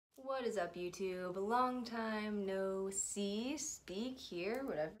What is up, YouTube? Long time no see, speak here.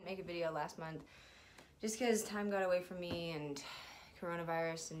 Whatever. Make a video last month just because time got away from me and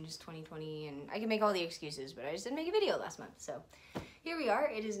coronavirus and just 2020, and I can make all the excuses, but I just didn't make a video last month. So here we are.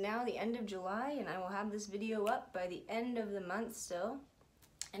 It is now the end of July and I will have this video up by the end of the month still.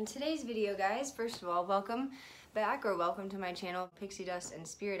 And today's video, guys, first of all, welcome back, or welcome to my channel, Pixie Dust and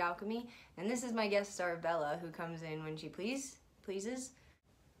Spirit Alchemy. And this is my guest star, Bella, who comes in when she pleases.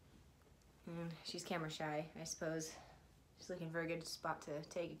 She's camera shy, I suppose. She's looking for a good spot to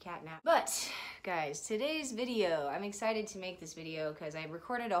take a cat nap. But, guys, today's video, I'm excited to make this video because I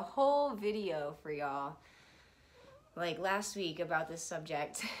recorded a whole video for y'all like last week about this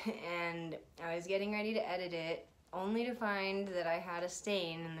subject, and I was getting ready to edit it only to find that I had a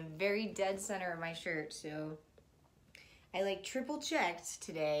stain in the very dead center of my shirt. So I like triple checked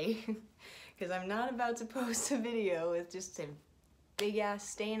today because I'm not about to post a video with just a big ass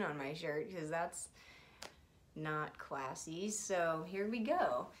stain on my shirt, because that's not classy. So here we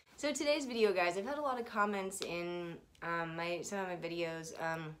go. So today's video, guys, I've had a lot of comments in some of my videos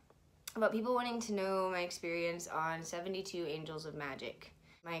about people wanting to know my experience on 72 Angels of Magick,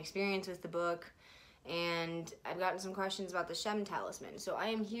 my experience with the book, and I've gotten some questions about the Shem Talisman. So I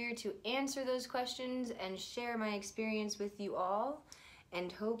am here to answer those questions and share my experience with you all,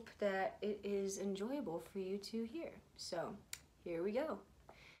 and hope that it is enjoyable for you to hear. So here we go.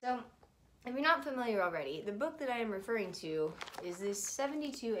 So if you're not familiar already, the book that I am referring to is this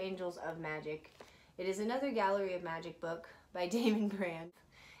 72 Angels of Magick. It is another Gallery of Magick book by Damon.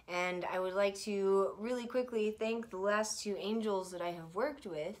 And I would like to really quickly thank the last two angels that I have worked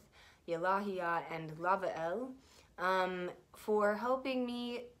with, Yalahia and Lavael, for helping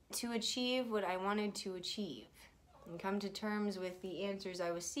me to achieve what I wanted to achieve and come to terms with the answers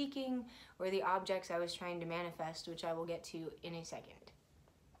I was seeking, or the objects I was trying to manifest, which I will get to in a second.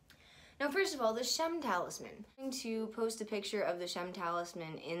 Now, first of all, the Shem Talisman. I'm going to post a picture of the Shem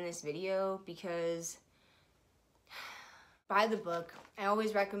Talisman in this video because buy the book. I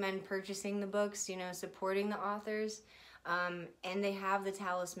always recommend purchasing the books, you know, supporting the authors, and they have the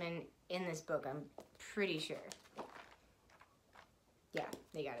talisman in this book, I'm pretty sure. Yeah,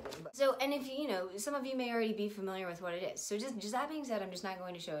 they got it in the book. So, and if you know, some of you may already be familiar with what it is. So just that being said, I'm just not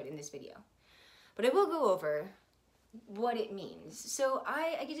going to show it in this video. But I will go over what it means. So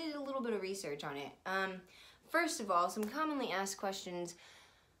I did a little bit of research on it. First of all, some commonly asked questions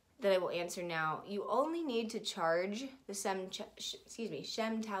that I will answer now. You only need to charge the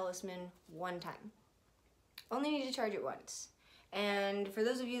Shem Talisman one time. Only need to charge it once. And for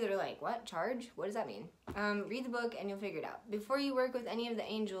those of you that are like, what, charge? What does that mean? Read the book and you'll figure it out. Before you work with any of the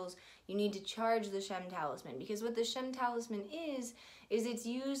angels, you need to charge the Shem Talisman, because what the Shem Talisman is it's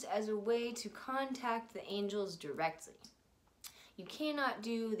used as a way to contact the angels directly. You cannot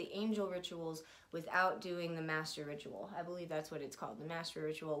do the angel rituals without doing the master ritual. I believe that's what it's called, the master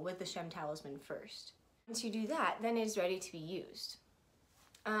ritual, with the Shem Talisman first. Once you do that, then it's ready to be used.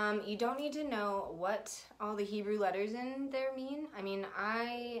 You don't need to know what all the Hebrew letters in there mean. I mean,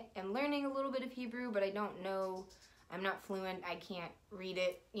 I am learning a little bit of Hebrew, but I don't know, I'm not fluent, I can't read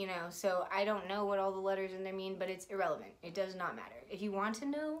it, you know, so I don't know what all the letters in there mean, but it's irrelevant. It does not matter. If you want to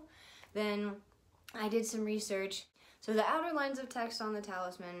know, then I did some research. So the outer lines of text on the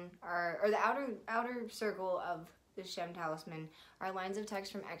talisman are, or the outer circle of the Shem Talisman are lines of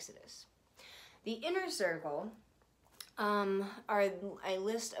text from Exodus. The inner circle are a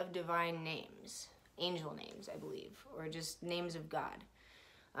list of divine names, angel names, I believe, or just names of God.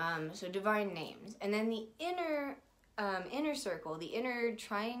 So divine names. And then the inner circle, the inner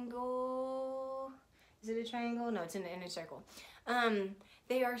triangle, is it a triangle? No, it's an inner circle.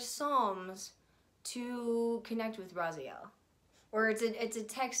 They are psalms to connect with Raziel, or it's a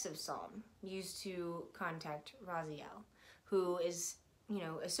text of psalm used to contact Raziel, who is, you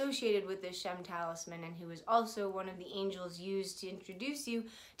know, associated with the Shem Talisman, and who is also one of the angels used to introduce you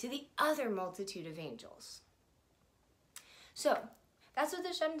to the other multitude of angels. So that's what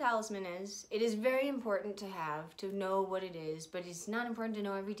the Shem Talisman is. It is very important to have, to know what it is, but it's not important to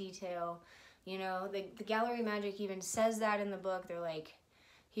know every detail. You know, the Gallery of Magick even says that in the book. They're like,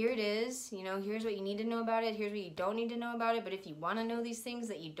 here it is, you know, here's what you need to know about it, here's what you don't need to know about it, but if you want to know these things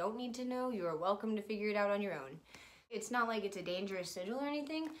that you don't need to know, you are welcome to figure it out on your own. It's not like it's a dangerous sigil or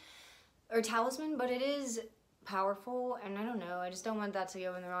anything, or talisman, but it is powerful, and I don't know, I just don't want that to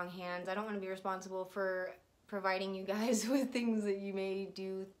go in the wrong hands. I don't want to be responsible for providing you guys with things that you may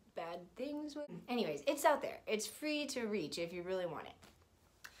do bad things with. Anyways, it's out there. It's free to reach if you really want it.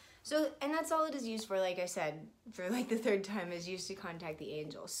 So, and that's all it is used for, like I said, for like the third time, is used to contact the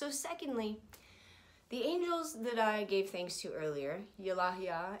angels. So secondly, The angels that I gave thanks to earlier,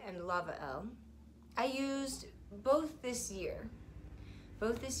 Yalahia and Lavael, I used both this year,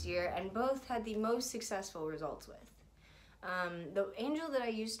 and both had the most successful results with. The angel that I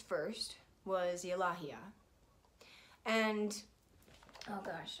used first was Yalahia, and oh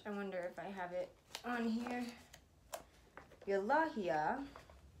gosh, I wonder if I have it on here. Yalahia,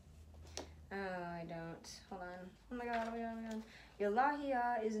 oh I don't, hold on, oh my god.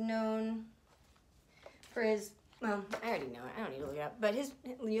 Yalahia is known for his, well, I already know it, I don't need to look it up, but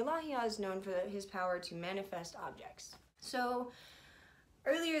Yalahia is known for his power to manifest objects. So,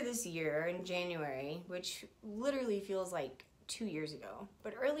 earlier this year, in January, which literally feels like 2 years ago,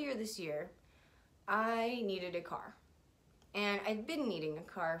 but earlier this year, I needed a car. And I've been needing a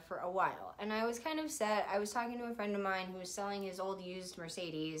car for a while, and I was kind of set. I was talking to a friend of mine who was selling his old used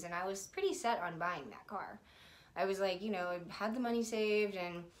Mercedes, and I was pretty set on buying that car. I was like, you know, I had the money saved,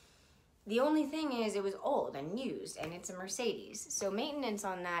 and the only thing is it was old and used, and it's a Mercedes. So maintenance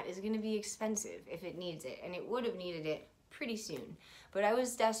on that is going to be expensive if it needs it, and it would have needed it pretty soon. But I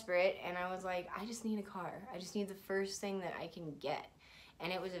was desperate, and I was like, I just need a car. I just need the first thing that I can get.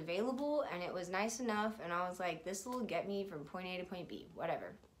 And it was available, and it was nice enough, and I was like, this will get me from point A to point B,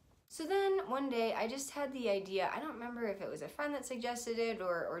 whatever. So then one day I just had the idea, I don't remember if it was a friend that suggested it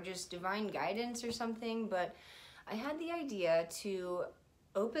or just divine guidance or something, but I had the idea to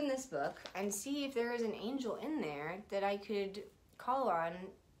open this book and see if there was an angel in there that I could call on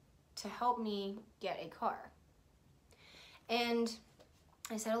to help me get a car. And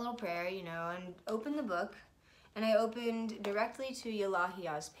I said a little prayer, you know, and opened the book, and I opened directly to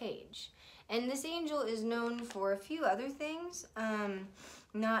Yalahia's page. And this angel is known for a few other things,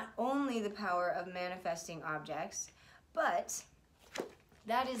 not only the power of manifesting objects, but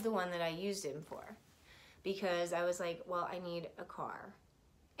that is the one that I used him for, because I was like, well, I need a car.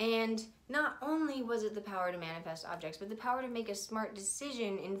 And not only was it the power to manifest objects, but the power to make a smart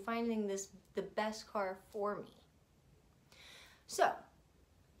decision in finding the best car for me. So,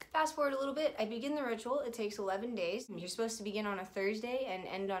 fast forward a little bit, I begin the ritual. It takes 11 days. You're supposed to begin on a Thursday and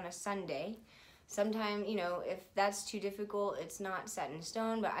end on a Sunday. Sometimes, you know, if that's too difficult, it's not set in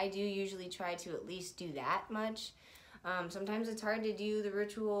stone, but I do usually try to at least do that much. Sometimes it's hard to do the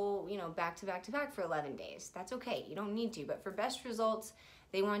ritual, you know, back to back to back for 11 days. That's okay, you don't need to, but for best results,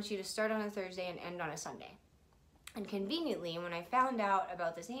 they want you to start on a Thursday and end on a Sunday. And conveniently, when I found out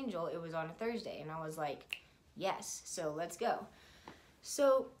about this angel, it was on a Thursday, and I was like, yes, so let's go.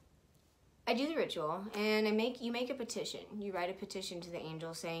 So I do the ritual, and you make a petition. You write a petition to the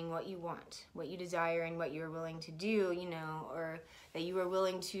angel saying what you want, what you desire, and what you're willing to do, you know, or that you are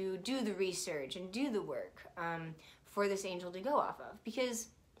willing to do the research and do the work for this angel to go off of. Because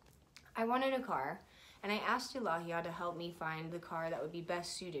I wanted a car, and I asked Yalahia to help me find the car that would be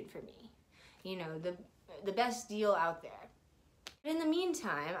best suited for me. You know, the best deal out there. But in the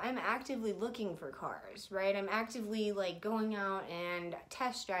meantime, I'm actively looking for cars, right? I'm actively like going out and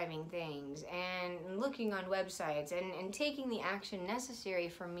test driving things and looking on websites and taking the action necessary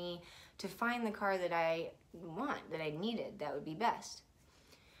for me to find the car that I want, that I needed, that would be best.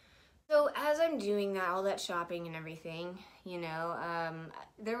 So as I'm doing that, all that shopping and everything, you know,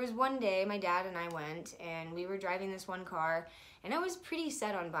 there was one day my dad and I went and we were driving this one car, and I was pretty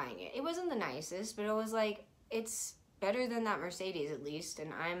set on buying it. It wasn't the nicest, but it was like, it's better than that Mercedes at least,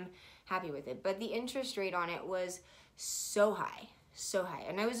 and I'm happy with it. But the interest rate on it was so high.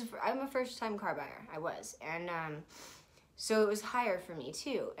 And I'm a first-time car buyer, I was, and so it was higher for me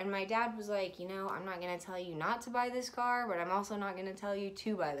too. And my dad was like, you know, I'm not gonna tell you not to buy this car, but I'm also not gonna tell you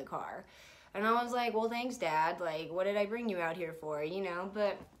to buy the car. And I was like, well, thanks, Dad. Like, what did I bring you out here for, you know?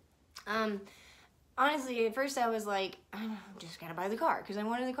 But honestly, at first I was like, I'm just gonna buy the car because I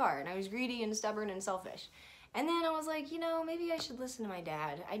wanted the car, and I was greedy and stubborn and selfish. And then I was like, you know, maybe I should listen to my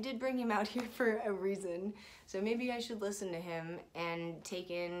dad. I did bring him out here for a reason, so maybe I should listen to him and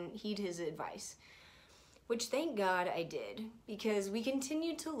heed his advice. Which, thank God, I did, because we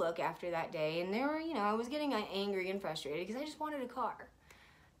continued to look after that day, and there were, you know, I was getting angry and frustrated because I just wanted a car.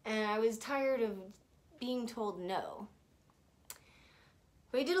 And I was tired of being told no.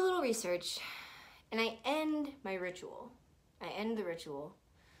 But I did a little research, and I end the ritual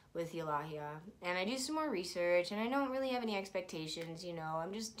with Yalahia, and I do some more research, and I don't really have any expectations, you know,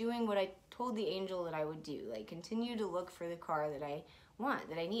 I'm just doing what I told the angel that I would do, like continue to look for the car that I want,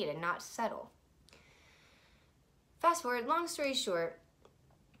 that I need, and not settle. Fast forward, long story short,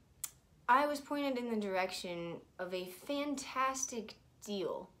 I was pointed in the direction of a fantastic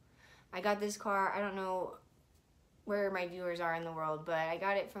deal. I got this car, I don't know where my viewers are in the world, but I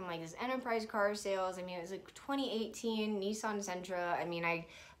got it from like this enterprise car sales. I mean, it was like 2018 Nissan Sentra. I mean,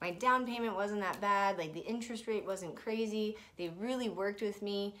 my down payment wasn't that bad. Like the interest rate wasn't crazy. They really worked with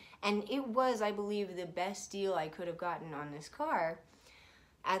me, and it was, I believe, the best deal I could have gotten on this car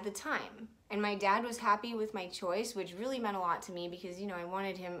at the time. And my dad was happy with my choice, which really meant a lot to me because, you know,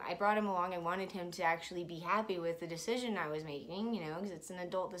 I brought him along. I wanted him to actually be happy with the decision I was making, you know, because it's an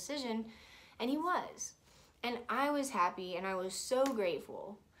adult decision, and he was. And I was happy, and I was so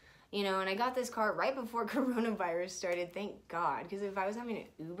grateful, you know, and I got this car right before coronavirus started, thank God, because if I was having an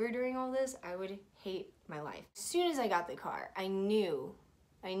Uber during all this, I would hate my life. As soon as I got the car, I knew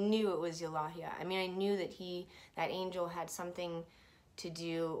it was Yalahia. I mean, I knew that that angel had something to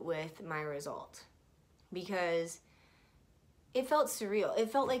do with my result, because it felt surreal. It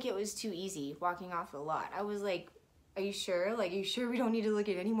felt like it was too easy walking off the lot. I was like, are you sure? Like, are you sure we don't need to look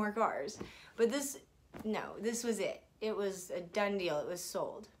at any more cars? But no, this was it. It was a done deal. It was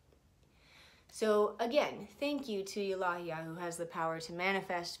sold. So again, thank you to Yalahia, who has the power to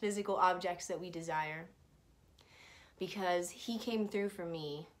manifest physical objects that we desire, because he came through for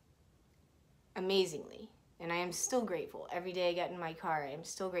me amazingly. And I am still grateful. Every day I get in my car, I am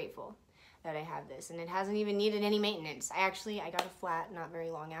still grateful that I have this. And it hasn't even needed any maintenance. I got a flat not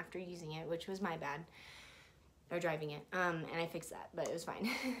very long after using it, which was my bad. Or driving it. And I fixed that, but it was fine.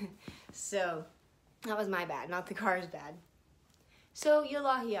 So that was my bad, not the car's bad. So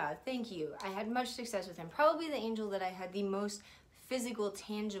Yalahia, thank you. I had much success with him. Probably the angel that I had the most physical,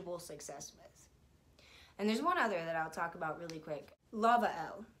 tangible success with. And there's one other that I'll talk about really quick. Lava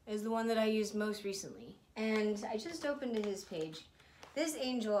El is the one that I used most recently. And I just opened to his page. This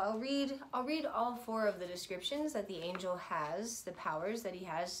angel, I'll read all 4 of the descriptions that the angel has, the powers that he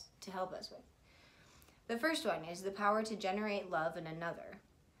has to help us with. The first one is the power to generate love in another.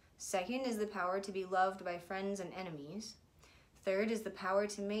 Second is the power to be loved by friends and enemies. Third is the power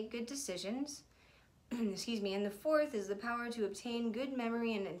to make good decisions. Excuse me. And the fourth is the power to obtain good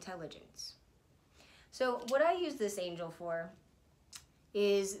memory and intelligence. So what I use this angel for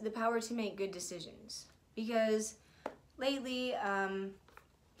is the power to make good decisions. Because lately,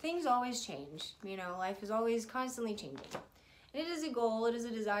 things always change. You know, life is always constantly changing. And it is a goal, it is a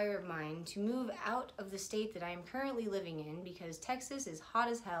desire of mine to move out of the state that I am currently living in, because Texas is hot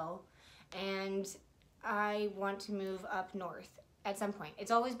as hell, and I want to move up north at some point.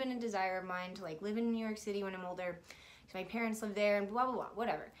 It's always been a desire of mine to like live in New York City when I'm older, because my parents live there and blah, blah, blah,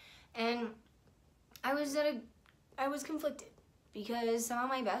 whatever. And I was conflicted because some of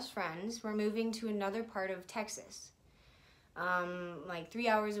my best friends were moving to another part of Texas, like 3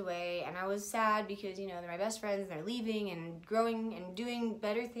 hours away, and I was sad because, you know, they're my best friends, they're leaving and growing and doing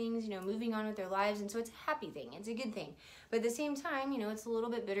better things, you know, moving on with their lives, and so it's a happy thing, it's a good thing. But at the same time, you know, it's a little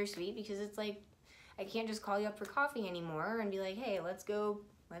bit bittersweet because it's like, I can't just call you up for coffee anymore and be like, hey, let's go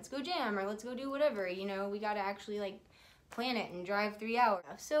jam, or let's go do whatever, you know, we gotta actually like plan it and drive 3 hours.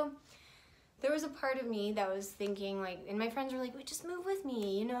 So there was a part of me that was thinking like, and my friends were like, well, just move with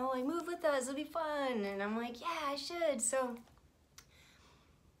me, you know, like move with us, it'll be fun. And I'm like, yeah, I should. So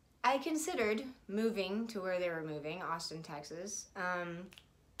I considered moving to where they were moving, Austin, Texas,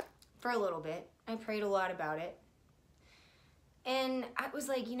 for a little bit. I prayed a lot about it. And I was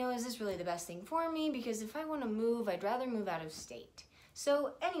like, you know, is this really the best thing for me? Because if I want to move, I'd rather move out of state.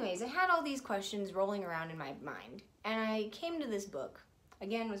 So anyways, I had all these questions rolling around in my mind. And I came to this book.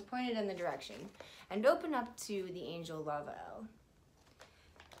 Again, was pointed in the direction, and opened up to the angel Lava-El.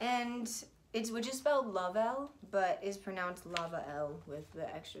 And which is spelled Love-El, but is pronounced Lava-El with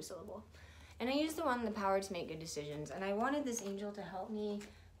the extra syllable. And I used the power to make good decisions, and I wanted this angel to help me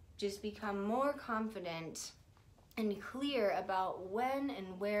just become more confident and clear about when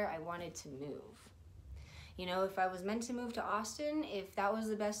and where I wanted to move. You know, if I was meant to move to Austin, if that was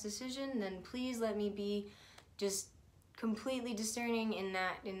the best decision, then please let me be just completely discerning in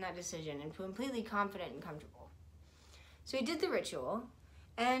that decision and completely confident and comfortable. So I did the ritual,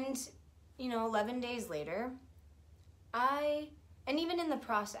 and you know, 11 days later, and even in the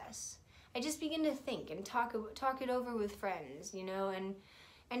process, I just began to think and talk it over with friends, you know,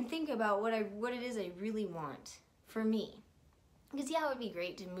 and think about what it is I really want for me. Because yeah, it would be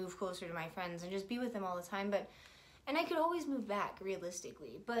great to move closer to my friends and just be with them all the time, and I could always move back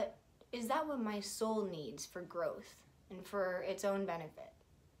realistically, but is that what my soul needs for growth and for its own benefit?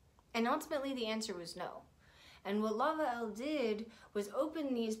 And ultimately the answer was no. And what Lava-El did was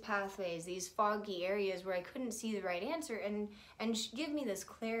open these pathways, these foggy areas where I couldn't see the right answer, and give me this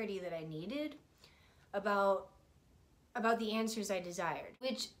clarity that I needed about the answers I desired.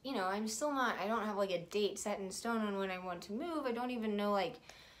 Which, you know, I don't have like a date set in stone on when I want to move. I don't even know like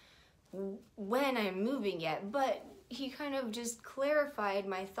when I'm moving yet, but he kind of just clarified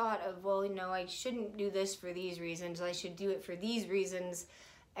my thought of, well, you know, I shouldn't do this for these reasons, I should do it for these reasons,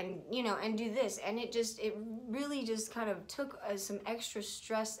 and, you know, and do this. And it really just kind of took some extra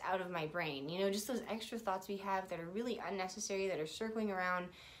stress out of my brain, you know, just those extra thoughts we have that are really unnecessary, that are circling around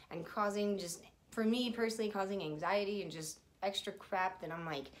and causing, just for me personally, causing anxiety and just extra crap that I'm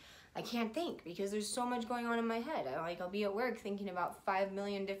like, I can't think because there's so much going on in my head. I'll be at work thinking about 5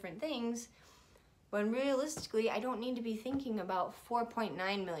 million different things, when realistically I don't need to be thinking about 4.9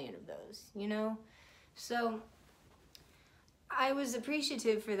 million of those, you know? So I was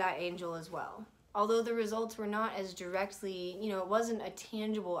appreciative for that angel as well. Although the results were not as directly, you know, it wasn't a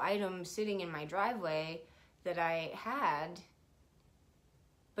tangible item sitting in my driveway that I had,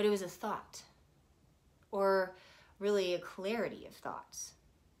 but it was a thought, or really a clarity of thoughts,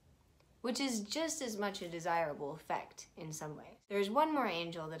 which is just as much a desirable effect in some ways. There's one more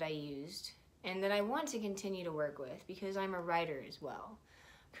angel that I used and that I want to continue to work with because I'm a writer as well.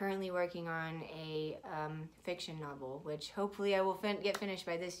 Currently working on a fiction novel, which hopefully I will get finished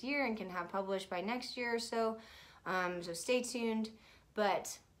by this year and can have published by next year or so. So stay tuned.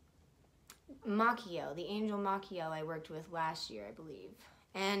 But Magickal, the angel Magickal, I worked with last year, I believe.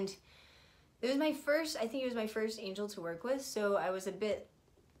 And it was my first, I think it was my first angel to work with, so I was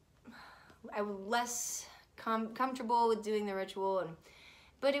less comfortable with doing the ritual,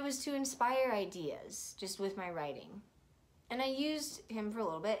 but it was to inspire ideas just with my writing. And I used him for a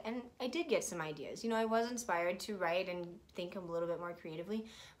little bit, and I did get some ideas. You know, I was inspired to write and think a little bit more creatively,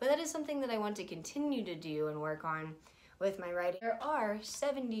 but that is something that I want to continue to do and work on with my writing. There are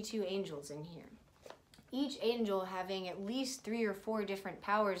 72 angels in here, each angel having at least 3 or 4 different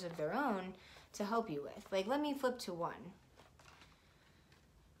powers of their own to help you with. Like, let me flip to one.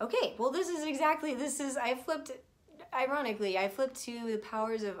 Okay, well ironically, I flipped to the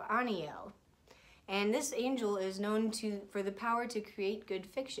powers of Aniel. And this angel is known for the power to create good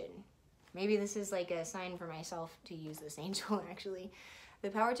fiction. Maybe this is like a sign for myself to use this angel, actually. The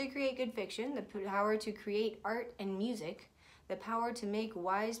power to create good fiction, the power to create art and music, the power to make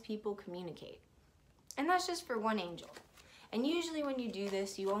wise people communicate. And that's just for one angel. And usually when you do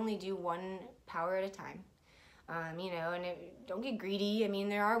this, you only do one power at a time. You know, and don't get greedy. I mean,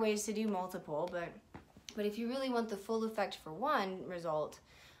 there are ways to do multiple, but if you really want the full effect for one result,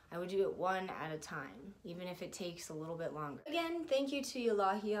 I would do it one at a time, even if it takes a little bit longer. Again, thank you to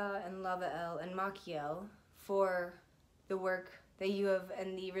Yalahia and Lavael and Magickal for the work that you have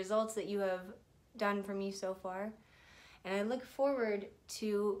and the results that you have done for me so far. And I look forward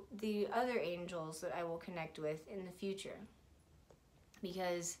to the other angels that I will connect with in the future,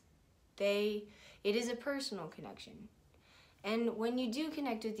 because it is a personal connection. And when you do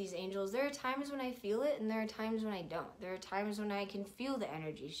connect with these angels, there are times when I feel it and there are times when I don't. There are times when I can feel the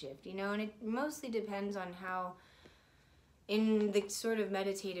energy shift, you know, and it mostly depends on how, in the sort of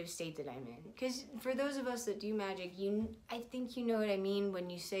meditative state that I'm in. Because for those of us that do magic, I think you know what I mean when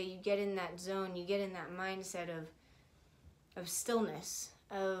you say you get in that zone, you get in that mindset of stillness,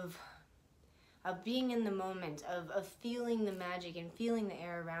 of being in the moment, of feeling the magic and feeling the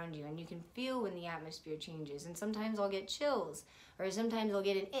air around you. And you can feel when the atmosphere changes. And sometimes I'll get chills, or sometimes I'll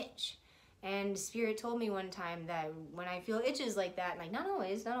get an itch. And Spirit told me one time that when I feel itches like that, like not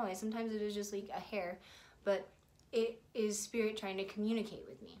always, sometimes it is just like a hair, but it is Spirit trying to communicate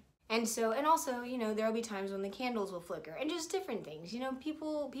with me. And also, you know, there'll be times when the candles will flicker, and just different things. You know,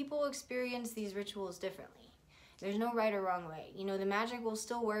 people experience these rituals differently. There's no right or wrong way. You know, the magic will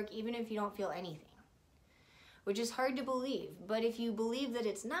still work even if you don't feel anything, which is hard to believe. But if you believe that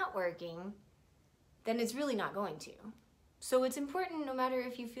it's not working, then it's really not going to. So it's important, no matter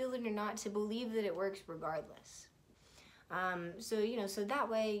if you feel it or not, to believe that it works regardless. So that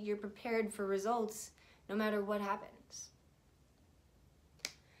way you're prepared for results no matter what happens.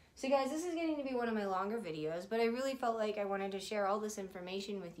 So guys, this is getting to be one of my longer videos, but I really felt like I wanted to share all this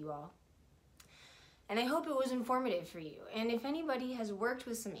information with you all. And I hope it was informative for you. And if anybody has worked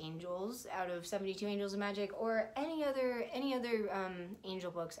with some angels out of 72 Angels of Magick, or any other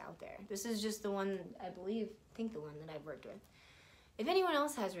angel books out there, this is just the one, I think the one that I've worked with. If anyone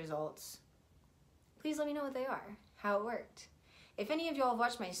else has results, please let me know what they are, how it worked. If any of y'all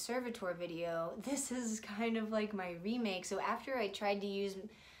watched my servitor video, this is kind of like my remake. So after I tried to use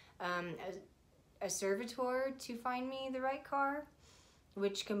a servitor to find me the right car,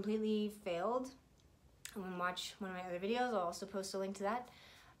 which completely failed, and watch one of my other videos, I'll also post a link to that,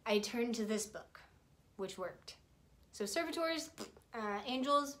 I turned to this book, which worked. So servitors,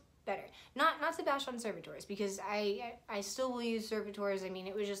 angels, better. Not to bash on servitors, because I still will use servitors. I mean,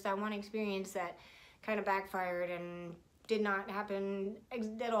 it was just that one experience that kind of backfired and did not happen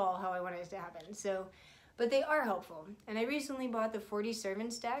at all how I wanted it to happen. So, but they are helpful. And I recently bought the 40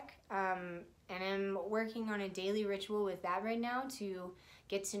 Servants deck, and I'm working on a daily ritual with that right now to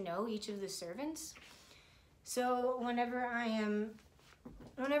get to know each of the servants. So whenever I am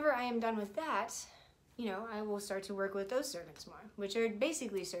done with that, you know, I will start to work with those servants more, which are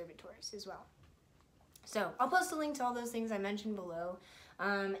basically servitors as well. So I'll post a link to all those things I mentioned below.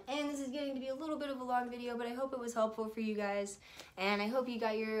 And this is getting to be a little bit of a long video, but I hope it was helpful for you guys. And I hope you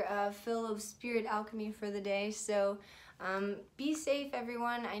got your fill of spirit alchemy for the day. So be safe,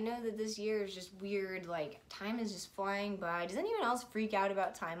 everyone. I know that this year is just weird. Like, time is just flying by. Does anyone else freak out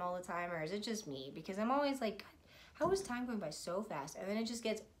about time all the time, or is it just me? Because I'm always like, how is time going by so fast? And then it just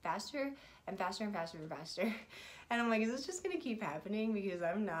gets faster and faster and faster and faster. And I'm like, is this just going to keep happening? Because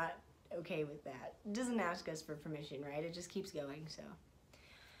I'm not okay with that. It doesn't ask us for permission, right? It just keeps going, so.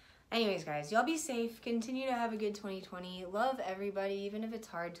 Anyways, guys, y'all be safe. Continue to have a good 2020. Love everybody, even if it's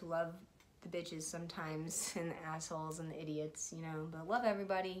hard to love the bitches sometimes, and the assholes and the idiots, you know, but love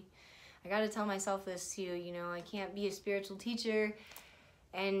everybody. I gotta tell myself this too, you know, I can't be a spiritual teacher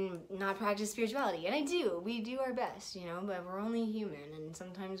and not practice spirituality. And I do. We do our best, you know, but we're only human, and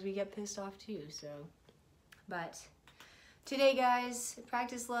sometimes we get pissed off too, so. But today, guys,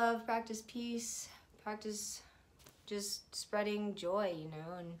 practice love, practice peace, practice just spreading joy, you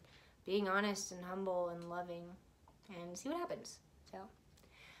know, and being honest and humble and loving, and see what happens. So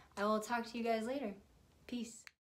I will talk to you guys later. Peace.